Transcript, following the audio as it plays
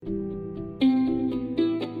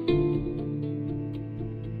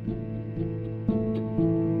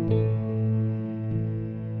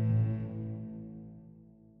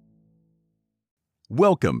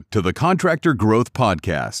Welcome to the Contractor Growth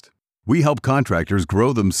Podcast. We help contractors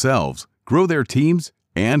grow themselves, grow their teams,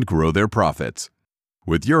 and grow their profits.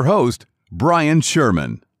 With your host, Brian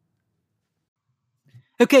Sherman.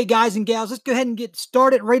 Okay, guys and gals, let's go ahead and get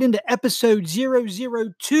started right into episode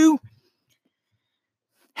 002.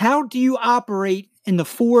 How do you operate in the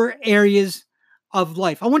 4 areas of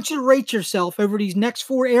life? I want you to rate yourself over these next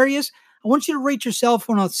 4 areas. I want you to rate yourself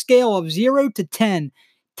on a scale of 0 to 10.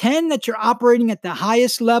 10 that you're operating at the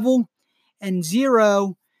highest level, and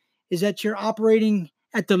 0 is that you're operating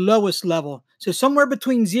at the lowest level. So somewhere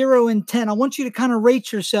between 0 and 10, I want you to kind of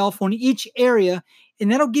rate yourself on each area, and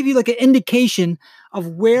that'll give you like an indication of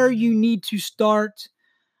where you need to start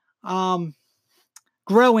growing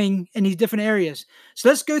in these different areas. So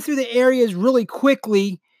let's go through the areas really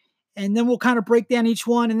quickly, and then we'll kind of break down each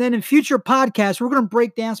one. And then in future podcasts, we're going to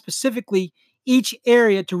break down specifically each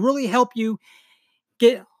area to really help you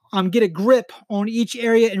get a grip on each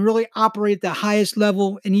area and really operate at the highest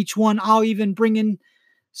level in each one. I'll even bring in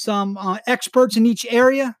some experts in each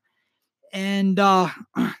area, and I'll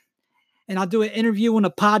do an interview on a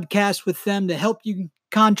podcast with them to help you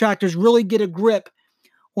contractors really get a grip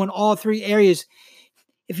on all 3 areas.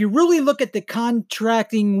 If you really look at the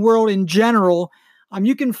contracting world in general,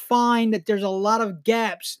 you can find that there's a lot of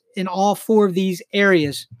gaps in all 4 of these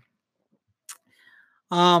areas.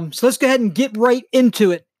 So let's go ahead and get right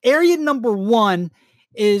into it. Area number 1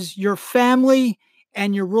 is your family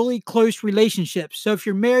and your really close relationships. So if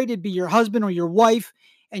you're married, it'd be your husband or your wife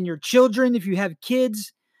and your children. If you have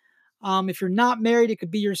kids, if you're not married, it could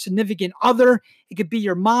be your significant other. It could be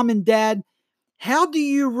your mom and dad. How do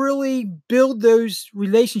you really build those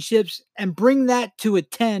relationships and bring that to a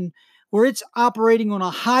 10 where it's operating on a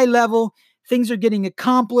high level, things are getting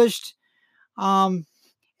accomplished, and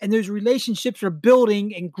those relationships are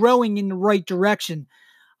building and growing in the right direction?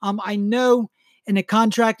 I know in the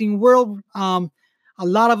contracting world, a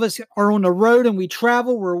lot of us are on the road and we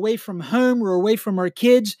travel. We're away from home. We're away from our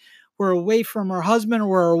kids. We're away from our husband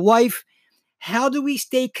or our wife. How do we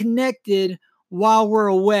stay connected while we're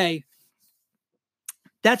away?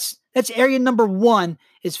 That's area number 1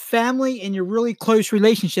 is family and your really close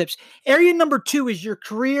relationships. Area number 2 is your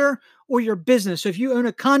career or your business. So if you own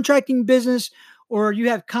a contracting business or you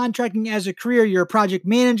have contracting as a career, you're a project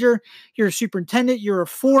manager, you're a superintendent, you're a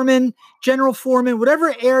foreman, general foreman,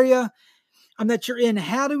 whatever area that you're in,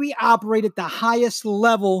 how do we operate at the highest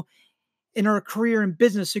level in our career and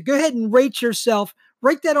business? So go ahead and rate yourself,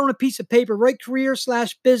 write that on a piece of paper, write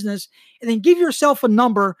career/business, and then give yourself a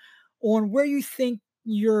number on where you think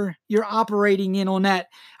you're operating in on that.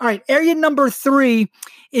 All right, area number 3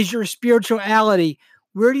 is your spirituality.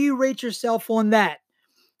 Where do you rate yourself on that?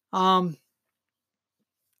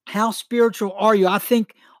 How spiritual are you? I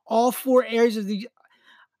think all 4 areas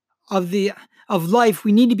of life,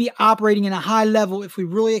 we need to be operating in a high level if we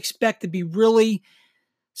really expect to be really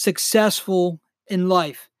successful in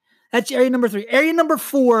life. That's area number 3. Area number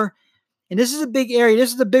 4, and this is a big area,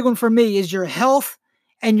 this is a big one for me, is your health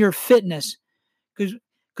and your fitness.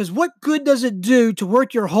 Because what good does it do to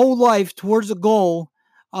work your whole life towards a goal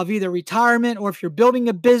of either retirement, or if you're building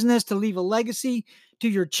a business, to leave a legacy to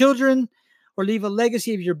your children, or leave a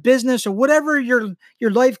legacy of your business, or whatever your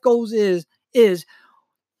life goals is,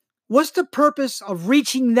 what's the purpose of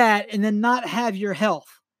reaching that and then not have your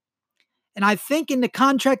health? And I think in the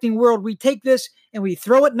contracting world, we take this and we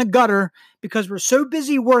throw it in the gutter because we're so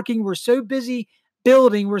busy working, we're so busy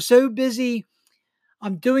building, we're so busy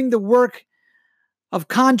doing the work of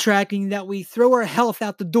contracting that we throw our health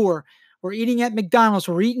out the door. We're eating at McDonald's,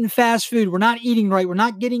 we're eating fast food, we're not eating right, we're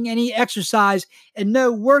not getting any exercise, and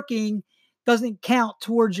no, working doesn't count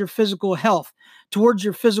towards your physical health, towards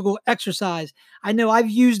your physical exercise. I know I've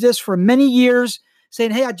used this for many years, saying,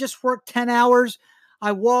 hey, I just worked 10 hours.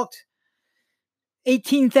 I walked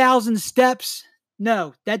 18,000 steps.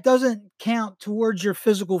 No, that doesn't count towards your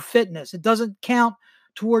physical fitness. It doesn't count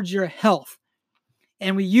towards your health.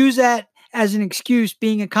 And we use that as an excuse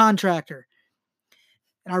being a contractor.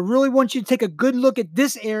 And I really want you to take a good look at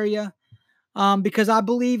this area because I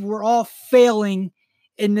believe we're all failing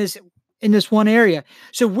in this one area.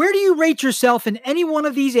 So where do you rate yourself in any one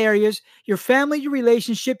of these areas? Your family, your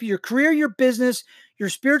relationship, your career, your business, your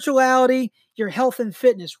spirituality, your health and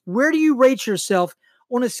fitness. Where do you rate yourself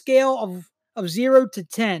on a scale of 0 to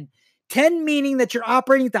 10? 10 meaning that you're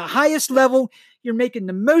operating at the highest level. You're making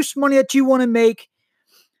the most money that you want to make.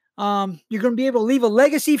 You're going to be able to leave a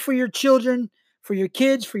legacy for your children, for your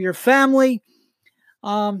kids, for your family.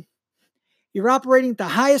 You're operating at the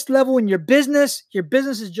highest level in your business. Your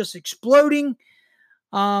business is just exploding.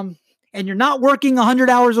 And you're not working 100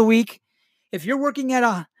 hours a week. If you're working at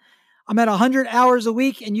I'm at 100 hours a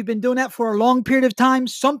week and you've been doing that for a long period of time,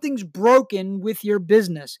 something's broken with your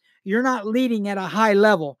business. You're not leading at a high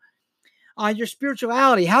level. Your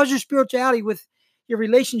spirituality, how's your spirituality with your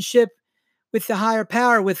relationship with the higher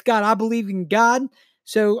power, with God? I believe in God.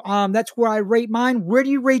 So that's where I rate mine. Where do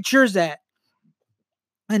you rate yours at?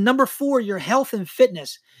 And number 4, your health and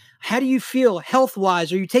fitness. How do you feel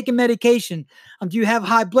health-wise? Are you taking medication? Do you have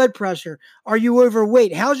high blood pressure? Are you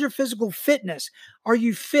overweight? How's your physical fitness? Are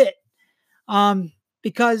you fit?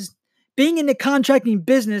 Because being in the contracting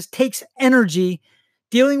business takes energy,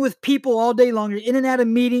 dealing with people all day long. You're in and out of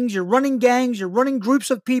meetings, you're running gangs, you're running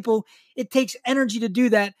groups of people. It takes energy to do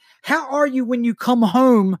that. How are you when you come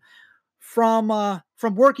home from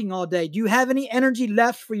working all day? Do you have any energy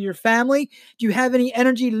left for your family? Do you have any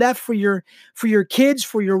energy left for your kids,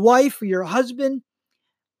 for your wife, for your husband?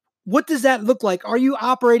 What does that look like? Are you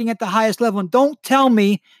operating at the highest level? And don't tell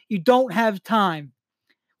me you don't have time.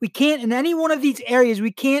 We can't, in any one of these areas,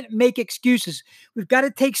 we can't make excuses. We've got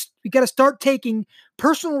to start taking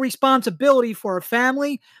personal responsibility for our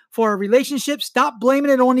family, for our relationship. Stop blaming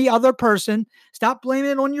it on the other person. Stop blaming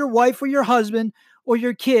it on your wife or your husband or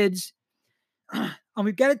your kids. And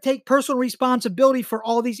we've got to take personal responsibility for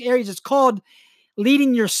all these areas. It's called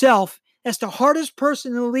leading yourself. That's the hardest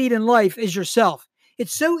person to lead in life, is yourself.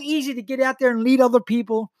 It's so easy to get out there and lead other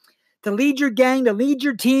people, to lead your gang, to lead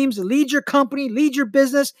your teams, to lead your company, lead your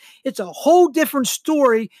business. It's a whole different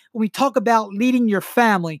story when we talk about leading your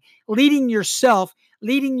family, leading yourself,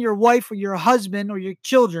 leading your wife or your husband or your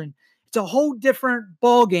children. It's a whole different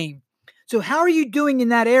ballgame. So how are you doing in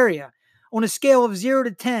that area on a scale of 0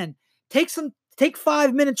 to 10? Take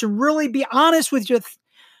 5 minutes and really be honest with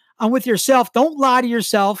yourself. Don't lie to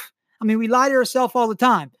yourself. I mean, we lie to ourselves all the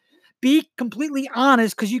time. Be completely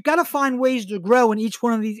honest, because you've got to find ways to grow in each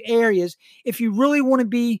one of these areas if you really want to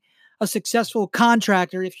be a successful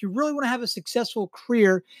contractor, if you really want to have a successful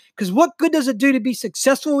career. Because what good does it do to be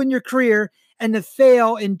successful in your career and to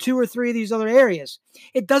fail in 2 or 3 of these other areas?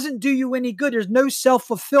 It doesn't do you any good. There's no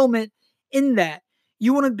self-fulfillment in that.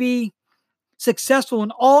 You want to be successful in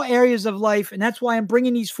all areas of life, and that's why I'm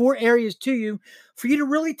bringing these 4 areas to you, for you to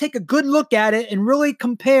really take a good look at it and really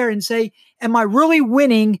compare and say, am I really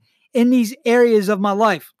winning in these areas of my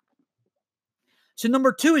life? So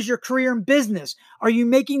number 2 is your career and business. Are you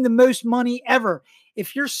making the most money ever?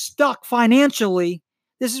 If you're stuck financially,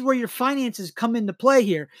 this is where your finances come into play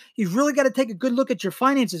here. You've really got to take a good look at your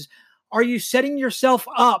finances. Are you setting yourself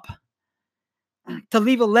up to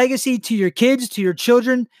leave a legacy to your kids, to your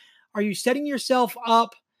children? Are you setting yourself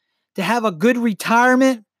up to have a good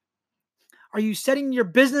retirement? Are you setting your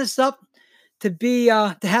business up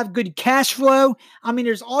to have good cash flow? I mean,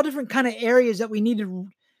 there's all different kind of areas that we need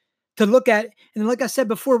to look at. And like I said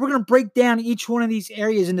before, we're going to break down each one of these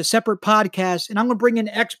areas into separate podcasts, and I'm going to bring in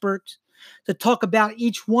experts to talk about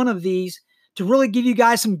each one of these to really give you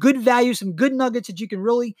guys some good value, some good nuggets that you can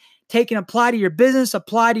really take and apply to your business,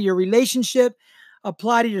 apply to your relationship,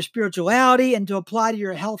 apply to your spirituality, and to apply to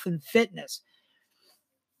your health and fitness.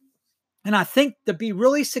 And I think to be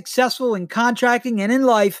really successful in contracting and in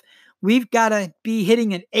life, we've got to be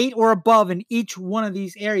hitting an 8 or above in each one of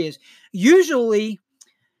these areas. Usually,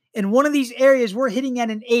 in one of these areas, we're hitting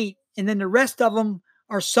at an 8, and then the rest of them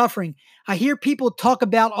are suffering. I hear people talk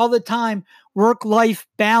about all the time work-life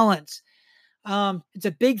balance. It's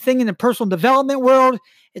a big thing in the personal development world.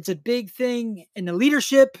 It's a big thing in the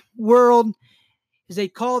leadership world. Is they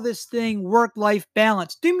call this thing work-life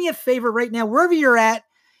balance. Do me a favor right now, wherever you're at.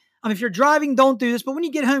 If you're driving, don't do this, but when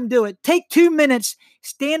you get home, do it. Take 2 minutes,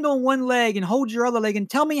 stand on one leg and hold your other leg, and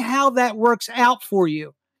tell me how that works out for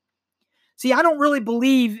you. See, I don't really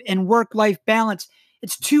believe in work-life balance.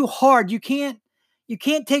 It's too hard. You can't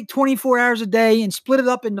take 24 hours a day and split it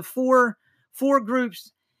up into four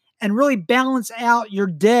groups and really balance out your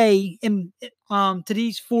day to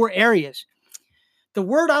these 4 areas. The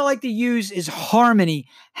word I like to use is harmony.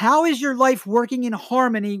 How is your life working in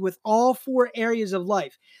harmony with all 4 areas of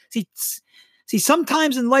life? See,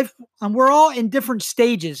 sometimes in life, we're all in different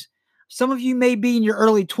stages. Some of you may be in your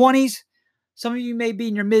early 20s. Some of you may be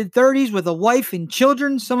in your mid-30s with a wife and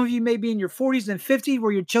children. Some of you may be in your 40s and 50s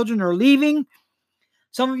where your children are leaving.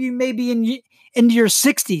 Some of you may be into your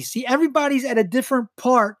 60s. See, everybody's at a different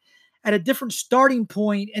part, at a different starting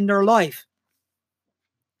point in their life.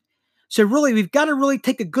 So really, we've got to really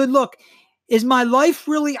take a good look. Is my life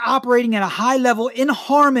really operating at a high level in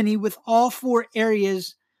harmony with all 4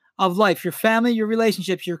 areas of life? Your family, your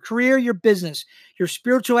relationships, your career, your business, your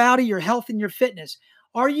spirituality, your health, and your fitness.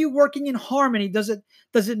 Are you working in harmony? Does it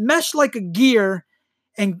mesh like a gear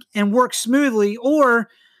and work smoothly? Or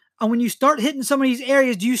And when you start hitting some of these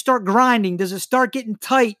areas, do you start grinding? Does it start getting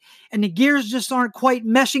tight and the gears just aren't quite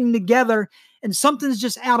meshing together and something's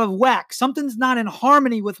just out of whack? Something's not in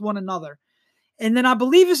harmony with one another. And then I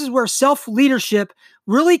believe this is where self-leadership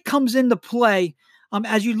really comes into play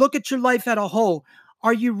as you look at your life as a whole.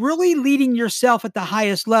 Are you really leading yourself at the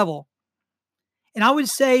highest level? And I would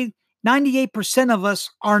say 98% of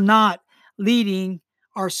us are not leading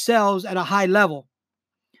ourselves at a high level.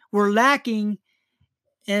 We're lacking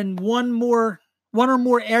in one or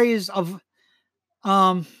more areas of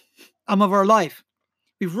our life.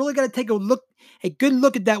 We've really got to take a good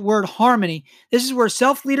look at that word harmony. This is where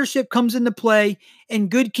self-leadership comes into play,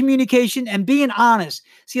 and good communication and being honest.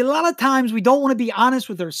 See, a lot of times we don't want to be honest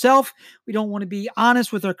with ourselves. We don't want to be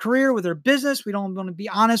honest with our career, with our business. We don't want to be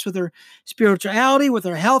honest with our spirituality, with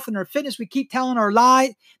our health and our fitness. We keep telling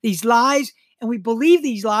these lies, and we believe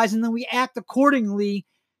these lies, and then we act accordingly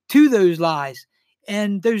to those lies.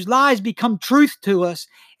 And those lies become truth to us.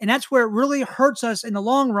 And that's where it really hurts us in the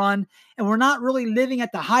long run. And we're not really living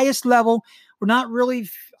at the highest level. We're not really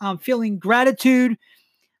feeling gratitude.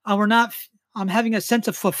 We're not having a sense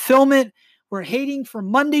of fulfillment. We're hating for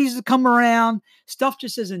Mondays to come around. Stuff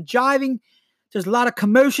just isn't jiving. There's a lot of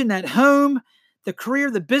commotion at home. The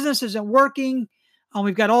career, the business isn't working.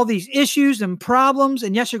 We've got all these issues and problems.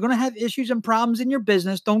 And yes, you're going to have issues and problems in your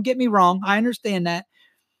business. Don't get me wrong. I understand that.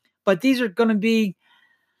 But these are going to be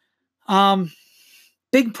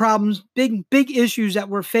big problems, big issues that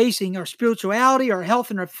we're facing. Our spirituality, our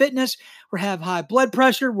health, and our fitness. We have high blood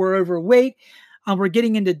pressure. We're overweight. We're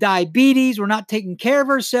getting into diabetes. We're not taking care of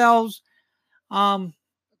ourselves. We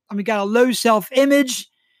got a low self-image.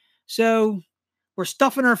 So we're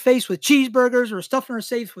stuffing our face with cheeseburgers. We're stuffing our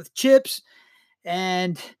face with chips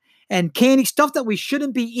and candy, stuff that we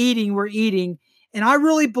shouldn't be eating. We're eating. And I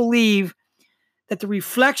really believe that the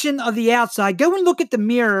reflection of the outside, go and look at the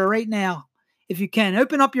mirror right now. If you can,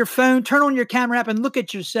 open up your phone, turn on your camera app and look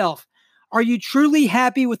at yourself. Are you truly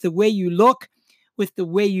happy with the way you look, with the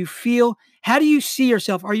way you feel? How do you see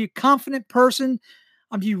yourself? Are you a confident person?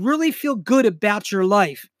 Do you really feel good about your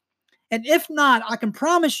life? And if not, I can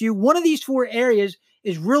promise you one of these 4 areas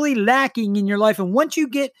is really lacking in your life. And once you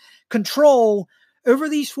get control over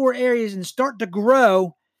these 4 areas and start to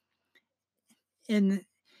grow in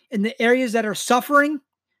the areas that are suffering.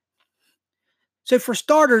 So for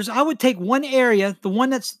starters, I would take one area, the one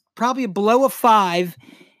that's probably below a 5,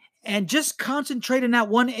 and just concentrate on that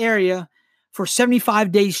one area for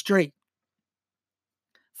 75 days straight.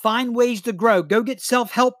 Find ways to grow. Go get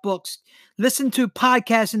self-help books. Listen to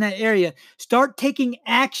podcasts in that area. Start taking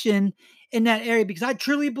action in that area, because I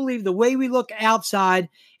truly believe the way we look outside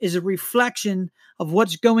is a reflection of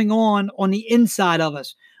what's going on the inside of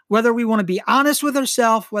us. Whether we want to be honest with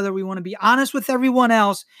ourselves, whether we want to be honest with everyone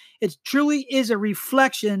else, it truly is a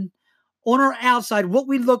reflection on our outside, what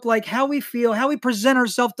we look like, how we feel, how we present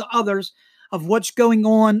ourselves to others, of what's going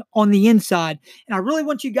on the inside. And I really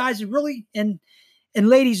want you guys to really, and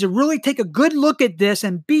ladies, to really take a good look at this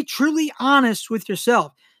and be truly honest with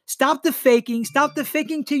yourself. Stop the faking. Stop the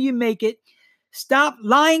faking till you make it. Stop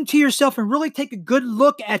lying to yourself and really take a good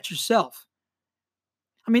look at yourself.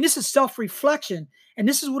 I mean, this is self-reflection. And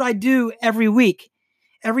this is what I do every week.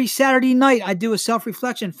 Every Saturday night, I do a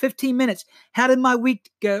self-reflection, 15 minutes. How did my week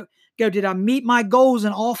go? Did I meet my goals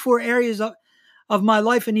in all 4 areas of my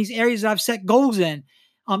life, in these areas that I've set goals in?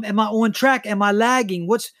 Am I on track? Am I lagging?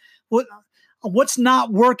 What's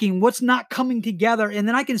not working? What's not coming together? And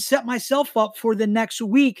then I can set myself up for the next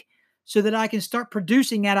week so that I can start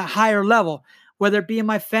producing at a higher level, whether it be in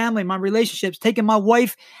my family, my relationships, taking my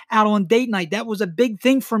wife out on date night. That was a big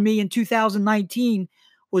thing for me in 2019,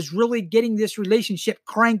 was really getting this relationship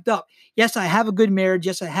cranked up. Yes, I have a good marriage.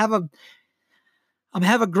 Yes, I have a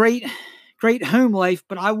great home life,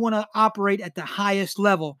 but I want to operate at the highest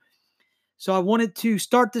level. So I wanted to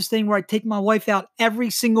start this thing where I take my wife out every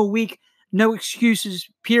single week, no excuses,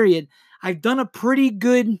 period. I've done a pretty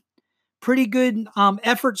good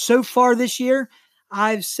effort so far this year.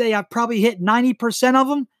 I've probably hit 90% of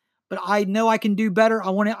them, but I know I can do better.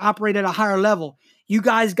 I want to operate at a higher level. You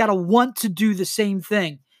guys got to want to do the same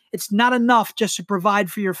thing. It's not enough just to provide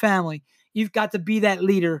for your family. You've got to be that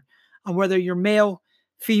leader, whether you're male,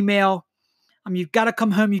 female. You've got to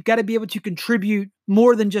come home. You've got to be able to contribute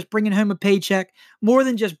more than just bringing home a paycheck, more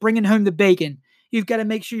than just bringing home the bacon. You've got to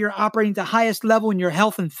make sure you're operating at the highest level in your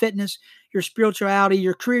health and fitness, your spirituality,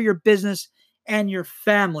 your career, your business, and your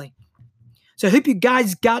family. So I hope you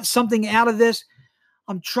guys got something out of this.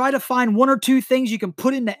 Try to find 1 or 2 things you can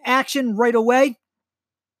put into action right away.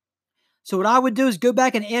 So what I would do is go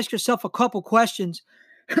back and ask yourself a couple questions.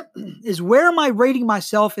 Is, where am I rating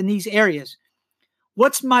myself in these areas?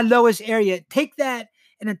 What's my lowest area? Take that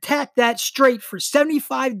and attack that straight for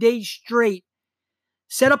 75 days straight.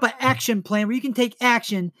 Set up an action plan where you can take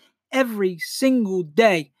action every single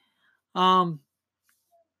day.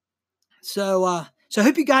 So I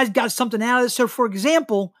hope you guys got something out of this. So for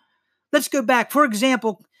example, let's go back. For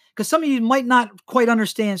example, because some of you might not quite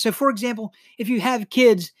understand. So for example, if you have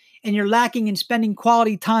kids and you're lacking in spending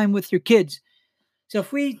quality time with your kids. So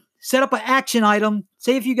if we set up an action item,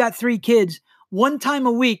 say if you got 3 kids, one time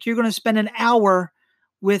a week, you're going to spend an hour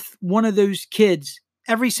with one of those kids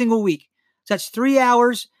every single week. So that's 3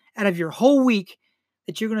 hours out of your whole week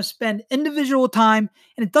that you're going to spend individual time.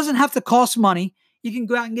 And it doesn't have to cost money. You can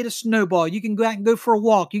go out and get a snowball. You can go out and go for a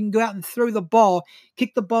walk. You can go out and throw the ball,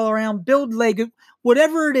 kick the ball around, build Lego,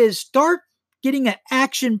 whatever it is. Start getting an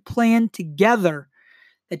action plan together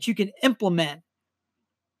that you can implement.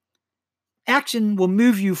 Action will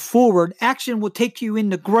move you forward. Action will take you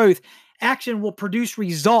into growth. Action will produce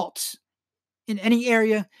results in any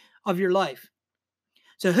area of your life.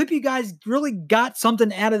 So I hope you guys really got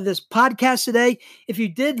something out of this podcast today. If you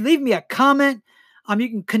did, leave me a comment. You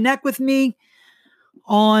can connect with me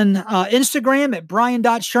on Instagram at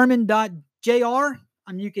brian.sherman.jr.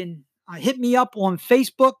 You can hit me up on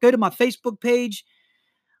Facebook. Go to my Facebook page,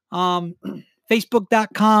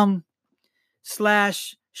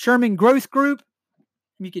 facebook.com/Sherman Growth Group.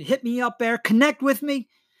 You can hit me up there. Connect with me.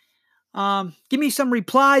 Give me some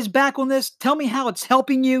replies back on this. Tell me how it's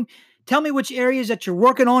helping you. Tell me which areas that you're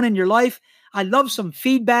working on in your life. I love some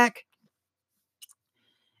feedback.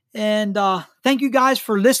 And thank you guys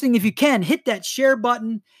for listening. If you can, hit that share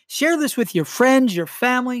button. Share this with your friends, your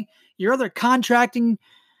family, your other contracting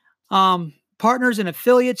partners and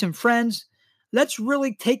affiliates and friends. Let's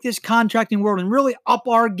really take this contracting world and really up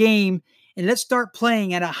our game, and let's start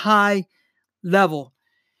playing at a high level.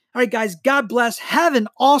 All right, guys, God bless. Have an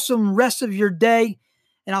awesome rest of your day,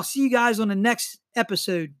 and I'll see you guys on the next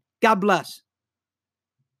episode. God bless.